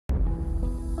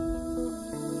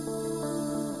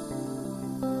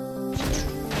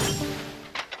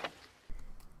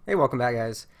Hey, welcome back,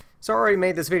 guys. So I already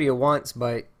made this video once,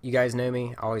 but you guys know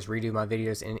me. I always redo my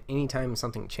videos, and anytime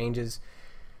something changes.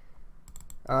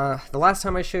 The last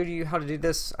time I showed you how to do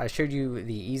this, I showed you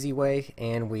the easy way,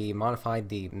 and we modified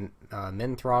the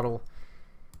min throttle.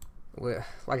 Like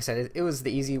I said, it was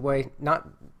the easy way, not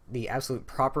the absolute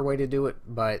proper way to do it,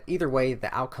 but either way,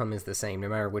 the outcome is the same, no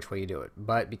matter which way you do it.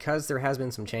 But because there has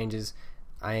been some changes,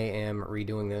 I am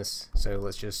redoing this, so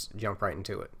let's just jump right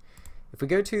into it. If we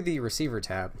go to the receiver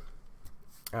tab,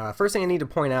 first thing I need to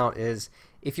point out is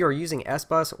if you are using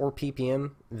S-Bus or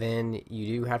PPM, then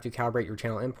you do have to calibrate your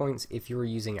channel endpoints. If you are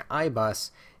using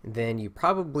I-Bus, then you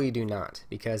probably do not,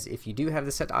 because if you do have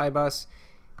this set to I-Bus,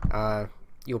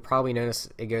 you'll probably notice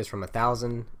it goes from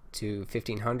 1000 to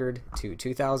 1500 to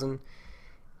 2000,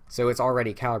 so it's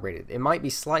already calibrated. It might be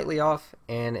slightly off,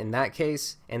 and in that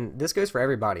case, and this goes for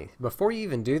everybody, before you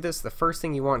even do this, the first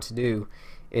thing you want to do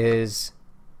is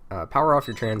power off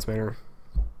your transmitter.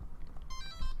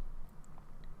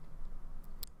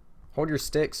 Hold your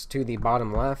sticks to the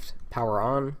bottom left, power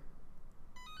on,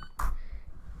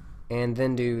 and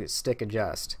then do stick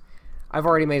adjust. I've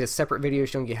already made a separate video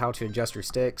showing you how to adjust your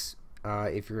sticks.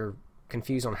 If you're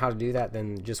confused on how to do that,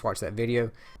 then just watch that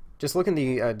video. Just look in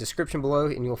the description below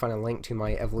and you'll find a link to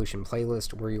my Evolution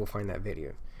playlist where you'll find that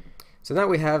video. So now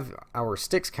we have our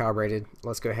sticks calibrated,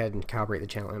 let's go ahead and calibrate the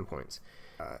channel endpoints.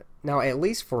 Now, at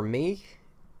least for me,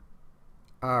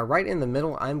 right in the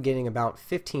middle, I'm getting about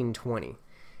 1520.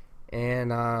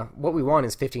 And what we want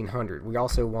is 1500. We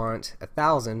also want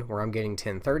 1000, where I'm getting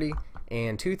 1030,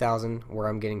 and 2000, where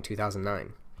I'm getting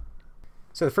 2009.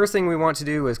 So the first thing we want to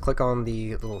do is click on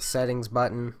the little settings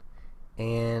button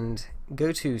and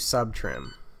go to sub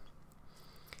trim.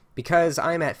 Because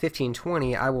I'm at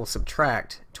 1520, I will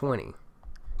subtract 20.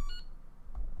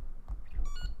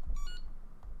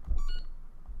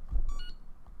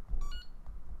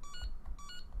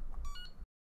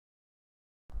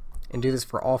 And do this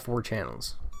for all 4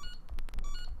 channels.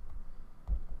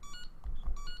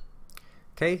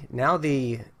 Okay, now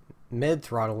the mid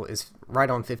throttle is right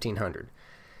on 1500.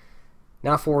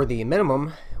 Now for the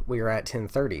minimum, we are at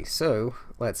 1030. So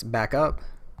let's back up.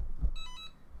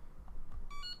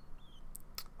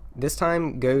 This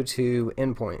time go to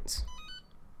Endpoints.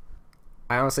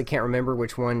 I honestly can't remember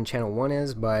which one channel 1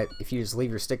 is, but if you just leave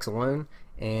your sticks alone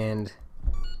and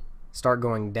start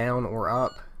going down or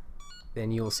up, then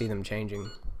you will see them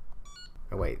changing.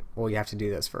 Oh wait, well, you have to do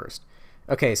this first.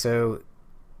 Okay, so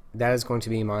that is going to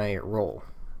be my roll.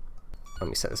 Let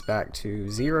me set this back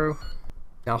to 0.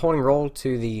 Now, holding roll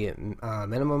to the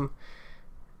minimum,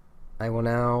 I will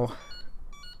now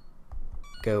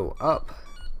go up.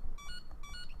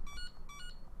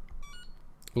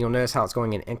 You'll notice how it's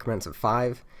going in increments of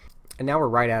 5, and now we're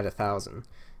right at 1000.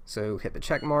 So hit the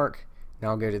check mark.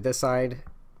 Now I'll go to this side,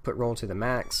 put roll to the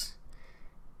max.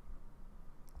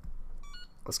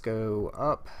 Let's go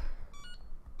up.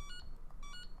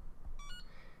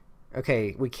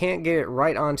 Okay, we can't get it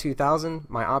right on 2000.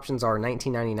 My options are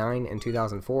 1999 and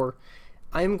 2004.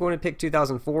 I'm going to pick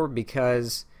 2004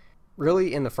 because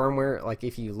really in the firmware, like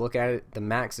if you look at it, the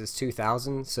max is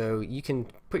 2000, so you can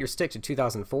put your stick to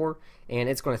 2004 and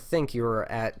it's going to think you're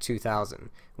at 2000.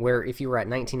 Where if you were at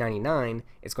 1999,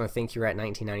 it's going to think you're at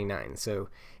 1999. So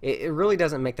it really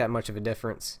doesn't make that much of a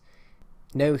difference.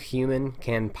 No human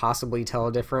can possibly tell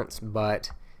a difference,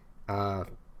 but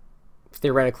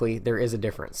theoretically there is a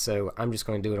difference, so I'm just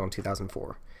going to do it on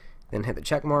 2004. Then hit the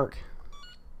check mark.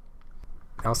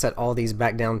 I'll set all these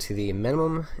back down to the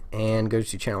minimum and go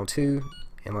to channel 2,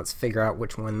 and let's figure out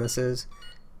which one this is.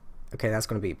 Okay, that's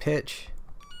going to be pitch.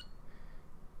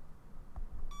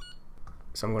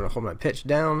 So I'm going to hold my pitch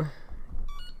down,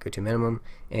 go to minimum,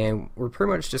 and we're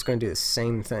pretty much just going to do the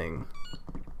same thing.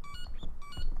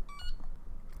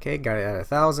 Okay, got it at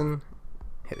 1000,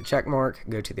 hit the check mark,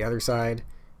 go to the other side,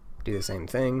 do the same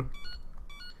thing.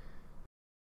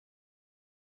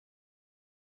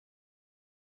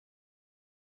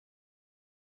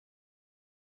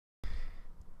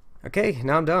 Okay,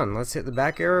 now I'm done. Let's hit the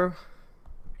back arrow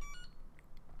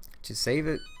to save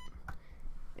it.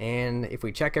 And if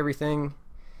we check everything,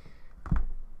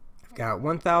 I've got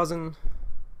 1000,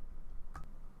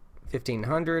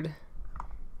 1500,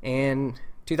 and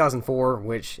 2004,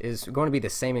 which is going to be the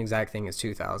same exact thing as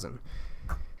 2000.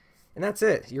 And that's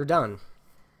it. You're done.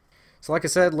 So like I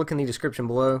said, look in the description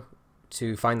below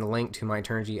to find the link to my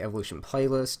Turnigy Evolution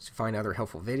playlist to find other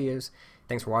helpful videos.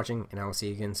 Thanks for watching, and I will see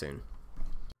you again soon.